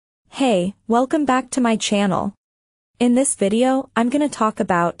Hey, welcome back to my channel. In this video, I'm gonna talk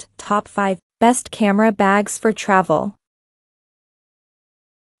about top 5 best camera bags for travel.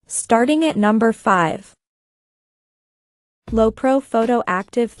 Starting at number 5. Lowepro Photo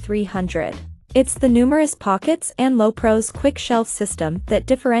Active 300. It's the numerous pockets and Lowepro's quick shelf system that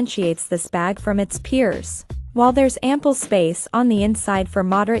differentiates this bag from its peers. While there's ample space on the inside for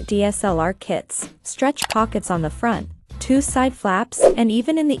moderate DSLR kits, stretch pockets on the front, 2 side flaps, and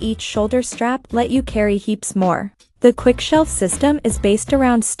even in each shoulder strap let you carry heaps more. The quick shelf system is based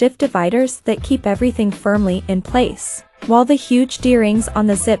around stiff dividers that keep everything firmly in place, while the huge D-rings on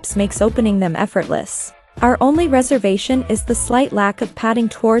the zips makes opening them effortless. Our only reservation is the slight lack of padding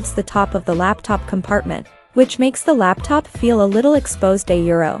towards the top of the laptop compartment, which makes the laptop feel a little exposed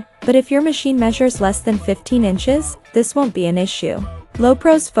but if your machine measures less than 15 inches, this won't be an issue.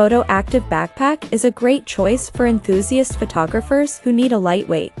 Lowepro's Photo Active Backpack is a great choice for enthusiast photographers who need a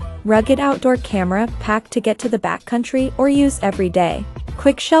lightweight, rugged outdoor camera pack to get to the backcountry or use every day.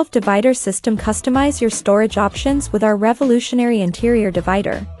 Quick shelf divider system. Customize your storage options with our revolutionary interior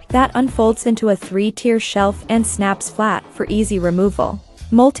divider that unfolds into a 3-tier shelf and snaps flat for easy removal.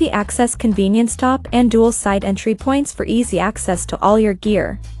 Multi-access convenience top and dual side entry points for easy access to all your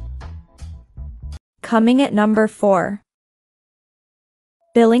gear. Coming at number 4.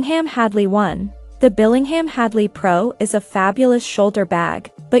 Billingham Hadley 1. The Billingham Hadley Pro is a fabulous shoulder bag,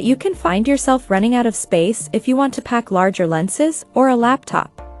 but you can find yourself running out of space if you want to pack larger lenses or a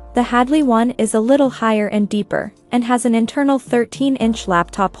laptop. The Hadley 1 is a little higher and deeper, and has an internal 13-inch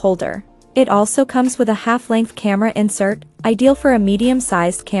laptop holder. It also comes with a half-length camera insert, ideal for a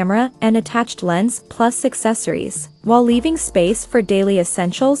medium-sized camera and attached lens plus accessories, while leaving space for daily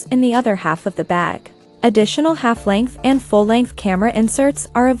essentials in the other half of the bag. Additional half-length and full-length camera inserts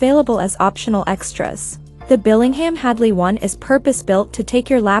are available as optional extras. The Billingham Hadley 1 is purpose-built to take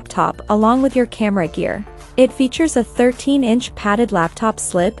your laptop along with your camera gear. It features a 13-inch padded laptop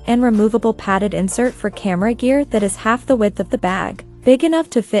slip and removable padded insert for camera gear that is half the width of the bag, big enough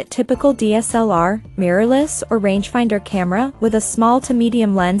to fit typical DSLR, mirrorless or rangefinder camera with a small to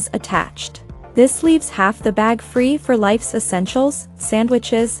medium lens attached. This leaves half the bag free for life's essentials,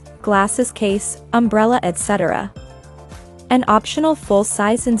 sandwiches, glasses case, umbrella, etc. An optional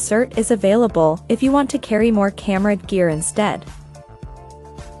full-size insert is available if you want to carry more camera gear instead.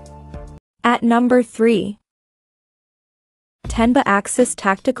 At number 3. Tenba Axis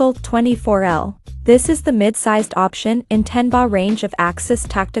Tactical 24L. This is the mid-sized option in Tenba range of Axis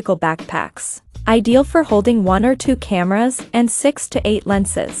tactical backpacks, ideal for holding 1 or 2 cameras and 6 to 8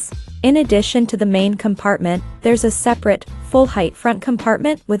 lenses. In addition to the main compartment, there's a separate, full-height front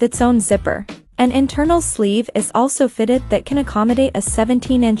compartment with its own zipper. An internal sleeve is also fitted that can accommodate a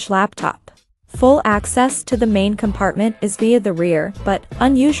 17-inch laptop. Full access to the main compartment is via the rear, but,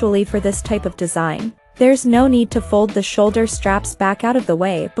 unusually for this type of design, there's no need to fold the shoulder straps back out of the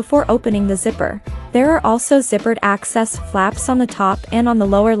way before opening the zipper. There are also zippered access flaps on the top and on the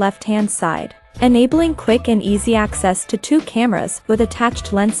lower left-hand side, enabling quick and easy access to 2 cameras with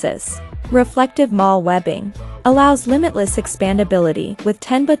attached lenses. Reflective mall webbing allows limitless expandability with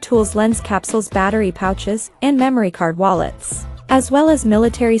Tenba Tools lens capsules, battery pouches, and memory card wallets, as well as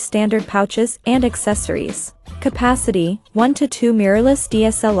military standard pouches and accessories. Capacity: 1 to 2 mirrorless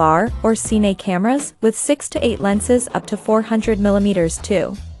DSLR or Cine cameras with 6 to 8 lenses up to 400mm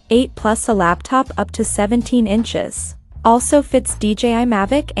to 8 plus a laptop up to 17 inches. Also fits DJI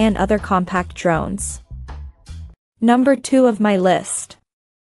Mavic and other compact drones. Number 2 of my list.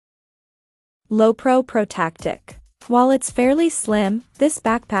 Lowepro ProTactic. While it's fairly slim, this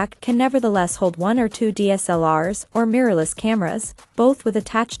backpack can nevertheless hold 1 or 2 DSLRs or mirrorless cameras, both with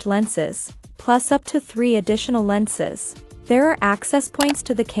attached lenses, plus up to 3 additional lenses. There are access points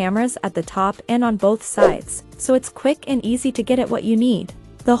to the cameras at the top and on both sides, so it's quick and easy to get at what you need.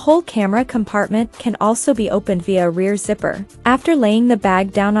 The whole camera compartment can also be opened via a rear zipper, after laying the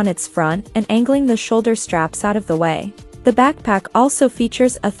bag down on its front and angling the shoulder straps out of the way. The backpack also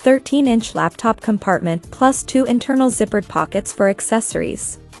features a 13-inch laptop compartment plus 2 internal zippered pockets for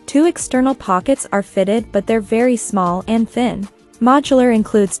accessories. 2 external pockets are fitted, but they're very small and thin. Modular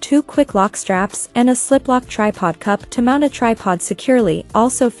includes 2 quick lock straps and a slip-lock tripod cup to mount a tripod securely.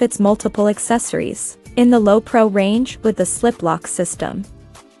 Also fits multiple accessories in the Lowepro range with the slip-lock system.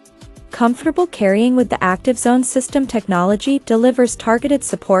 Comfortable carrying with the ActiveZone system technology delivers targeted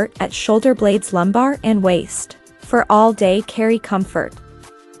support at shoulder blades, lumbar, and waist for all-day carry comfort.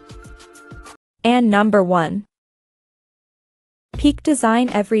 And number 1. Peak Design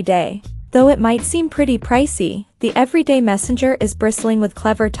Everyday. Though it might seem pretty pricey, the Everyday Messenger is bristling with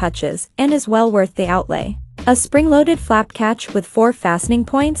clever touches and is well worth the outlay. A spring-loaded flap catch with 4 fastening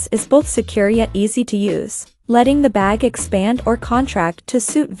points is both secure yet easy to use, letting the bag expand or contract to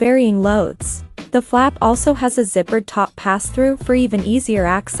suit varying loads. The flap also has a zippered top pass-through for even easier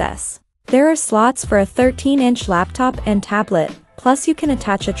access. There are slots for a 13-inch laptop and tablet, plus you can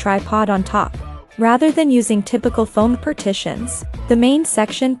attach a tripod on top. Rather than using typical foam partitions, the main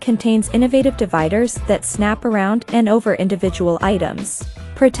section contains innovative dividers that snap around and over individual items.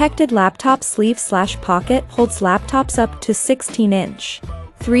 Protected laptop sleeve/pocket holds laptops up to 16-inch.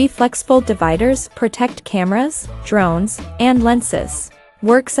 3 flex-fold dividers protect cameras, drones, and lenses.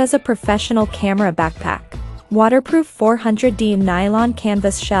 Works as a professional camera backpack. Waterproof 400D nylon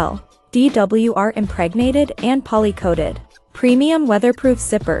canvas shell. DWR impregnated and poly-coated. Premium weatherproof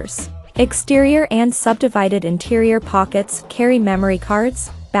zippers. Exterior and subdivided interior pockets carry memory cards,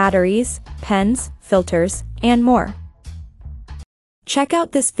 batteries, pens, filters, and more. Check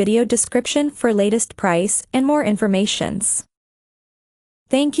out this video description for latest price and more informations.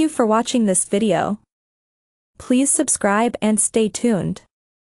 Thank you for watching this video. Please subscribe and stay tuned.